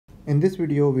In this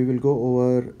video, we will go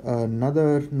over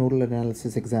another nodal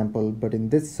analysis example, but in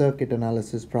this circuit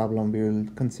analysis problem, we will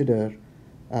consider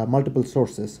multiple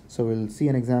sources. So we'll see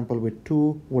an example with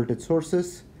two voltage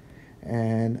sources,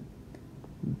 and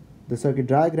the circuit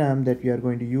diagram that we are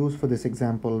going to use for this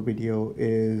example video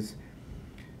is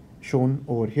shown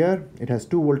over here. It has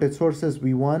two voltage sources,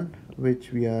 V1,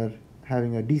 which we are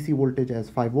having a DC voltage as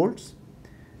 5 volts.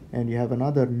 And you have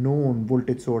another known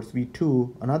voltage source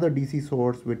V2, another DC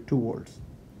source with 2 volts.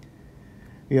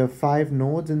 We have 5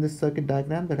 nodes in this circuit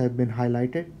diagram that have been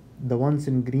highlighted. The ones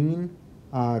in green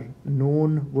are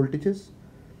known voltages.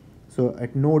 So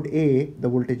at node A, the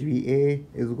voltage VA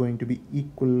is going to be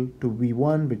equal to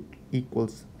V1, which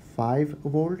equals 5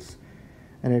 volts.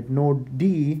 And at node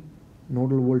D,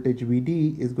 nodal voltage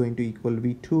VD is going to equal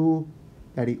V2,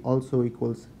 that also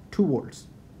equals 2 volts.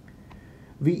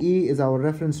 VE is our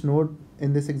reference node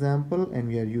in this example, and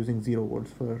we are using 0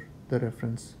 volts for the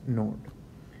reference node.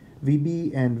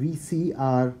 VB and VC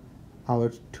are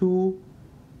our two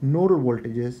nodal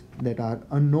voltages that are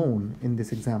unknown in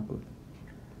this example.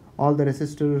 All the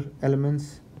resistor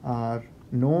elements are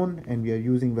known, and we are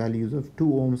using values of 2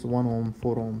 ohms, 1 ohm,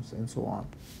 4 ohms, and so on.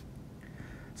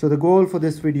 So the goal for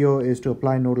this video is to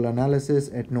apply nodal analysis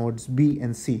at nodes B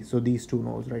and C, so these two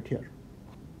nodes right here.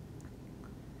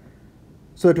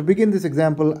 So to begin this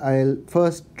example, I'll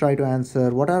first try to answer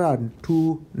what are our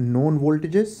two known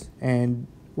voltages and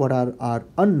what are our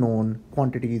unknown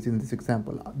quantities in this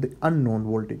example, the unknown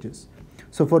voltages.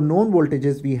 So for known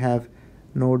voltages, we have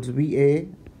nodes VA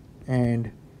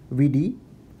and VD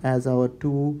as our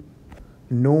two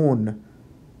known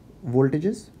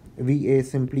voltages. VA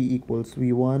simply equals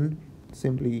V1,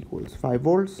 simply equals 5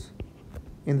 volts.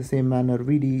 In the same manner,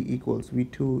 VD equals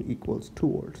V2 equals 2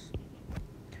 volts.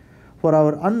 For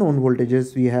our unknown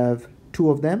voltages, we have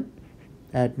two of them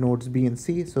at nodes B and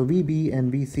C. So VB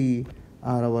and VC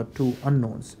are our two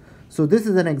unknowns. So this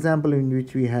is an example in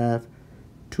which we have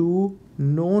two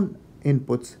known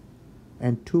inputs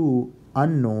and two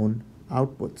unknown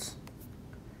outputs.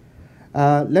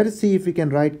 Let us see if we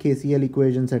can write KCL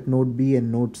equations at node B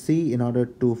and node C in order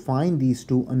to find these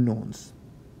two unknowns.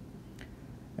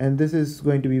 And this is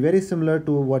going to be very similar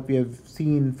to what we have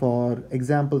seen for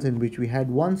examples in which we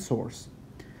had one source.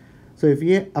 So if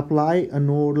we apply a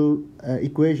nodal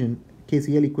equation,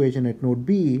 KCL equation at node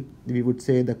B, we would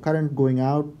say the current going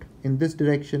out in this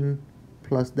direction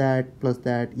plus that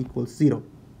equals 0.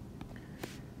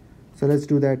 So let's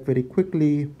do that very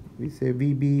quickly. We say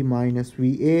VB minus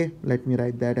VA. Let me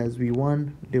write that as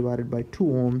V1 divided by 2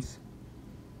 ohms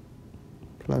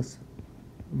plus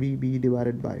VB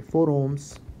divided by 4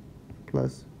 ohms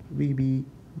plus VB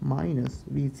minus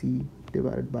VC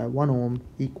divided by 1 ohm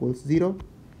equals 0.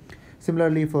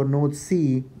 Similarly, for node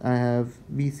C, I have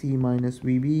VC minus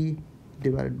VB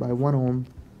divided by 1 ohm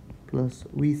plus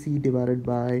VC divided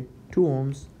by 2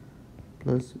 ohms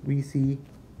plus VC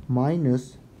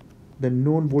minus the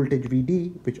known voltage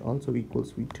VD, which also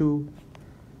equals V2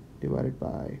 divided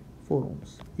by 4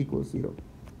 ohms equals 0.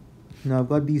 Now I've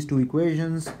got these two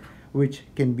equations which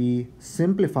can be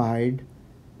simplified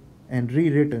and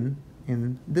rewritten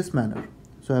in this manner.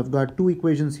 So I've got two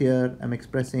equations here. I'm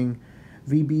expressing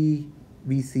VB,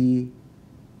 VC,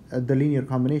 the linear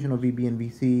combination of VB and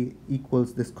VC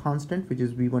equals this constant, which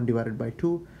is V1 divided by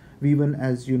 2. V1,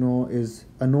 as you know, is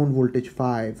a known voltage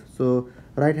 5. So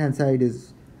right hand side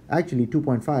is actually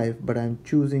 2.5, but I'm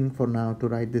choosing for now to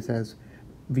write this as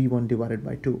V1 divided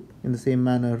by 2. In the same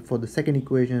manner, for the second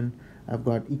equation, I've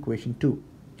got equation 2.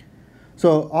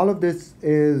 So all of this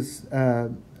is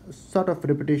sort of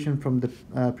repetition from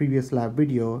the previous lab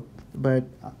video, but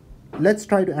let's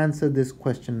try to answer this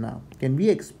question now. Can we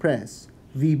express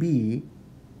VB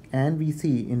and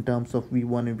VC in terms of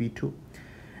V1 and V2?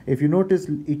 If you notice,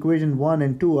 equation 1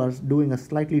 and 2 are doing a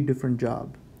slightly different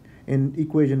job. In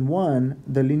equation 1,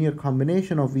 the linear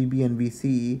combination of VB and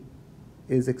VC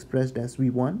is expressed as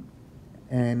V1,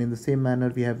 and in the same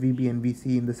manner we have VB and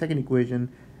VC in the second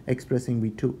equation expressing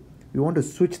V2. We want to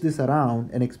switch this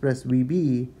around and express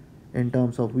VB in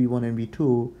terms of V1 and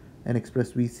V2 and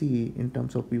express VC in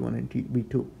terms of V1 and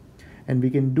V2. And we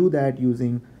can do that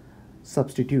using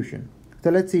substitution. So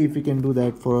let's see if we can do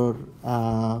that for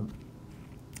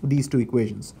these two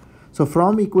equations. So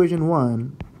from equation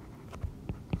 1,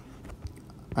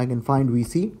 I can find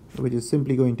VC, which is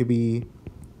simply going to be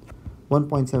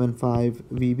 1.75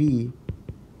 VB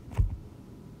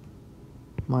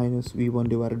minus V1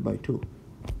 divided by 2.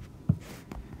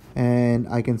 And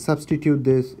I can substitute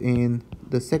this in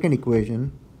the second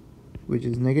equation, which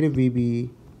is negative VB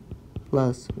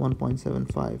plus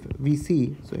 1.75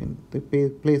 VC. So in the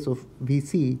place of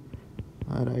VC,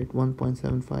 I write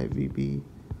 1.75 VB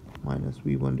minus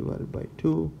V1 divided by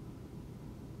 2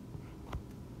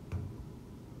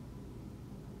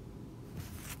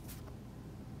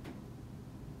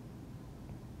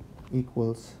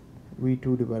 equals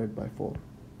V2 divided by 4.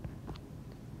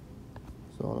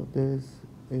 So all of this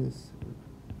is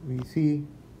VC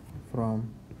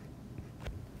from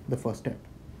the first step.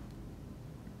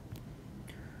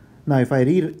 Now if I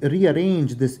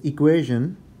rearrange this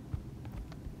equation,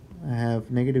 I have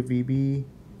negative VB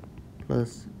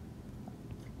plus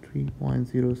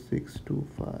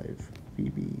 3.0625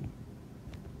 VB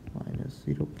minus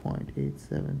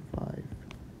 0.875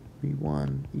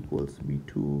 V1 equals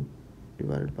V2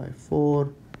 divided by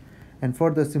 4, and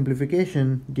further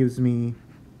simplification gives me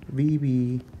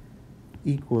VB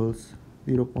equals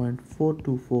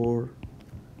 0.424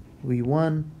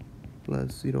 V1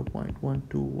 plus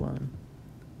 0.121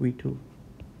 V2.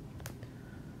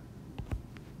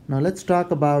 Now let's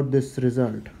talk about this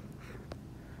result.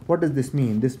 What does this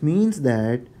mean? This means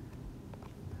that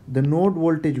the node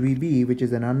voltage VB, which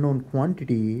is an unknown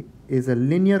quantity, is a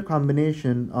linear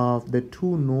combination of the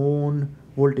two known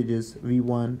voltages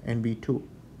V1 and V2.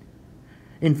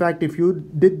 In fact, if you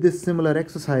did this similar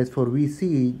exercise for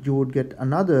VC, you would get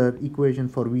another equation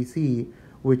for VC,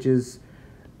 which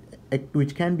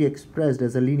can be expressed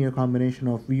as a linear combination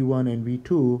of V1 and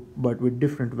V2, but with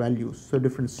different values, so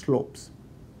different slopes.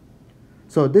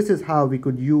 So this is how we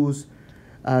could use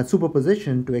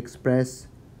superposition to express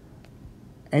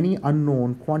any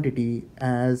unknown quantity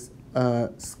as a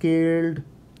scaled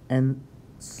and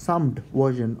summed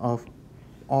version of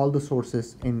all the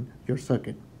sources in your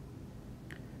circuit.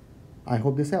 I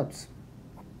hope this helps.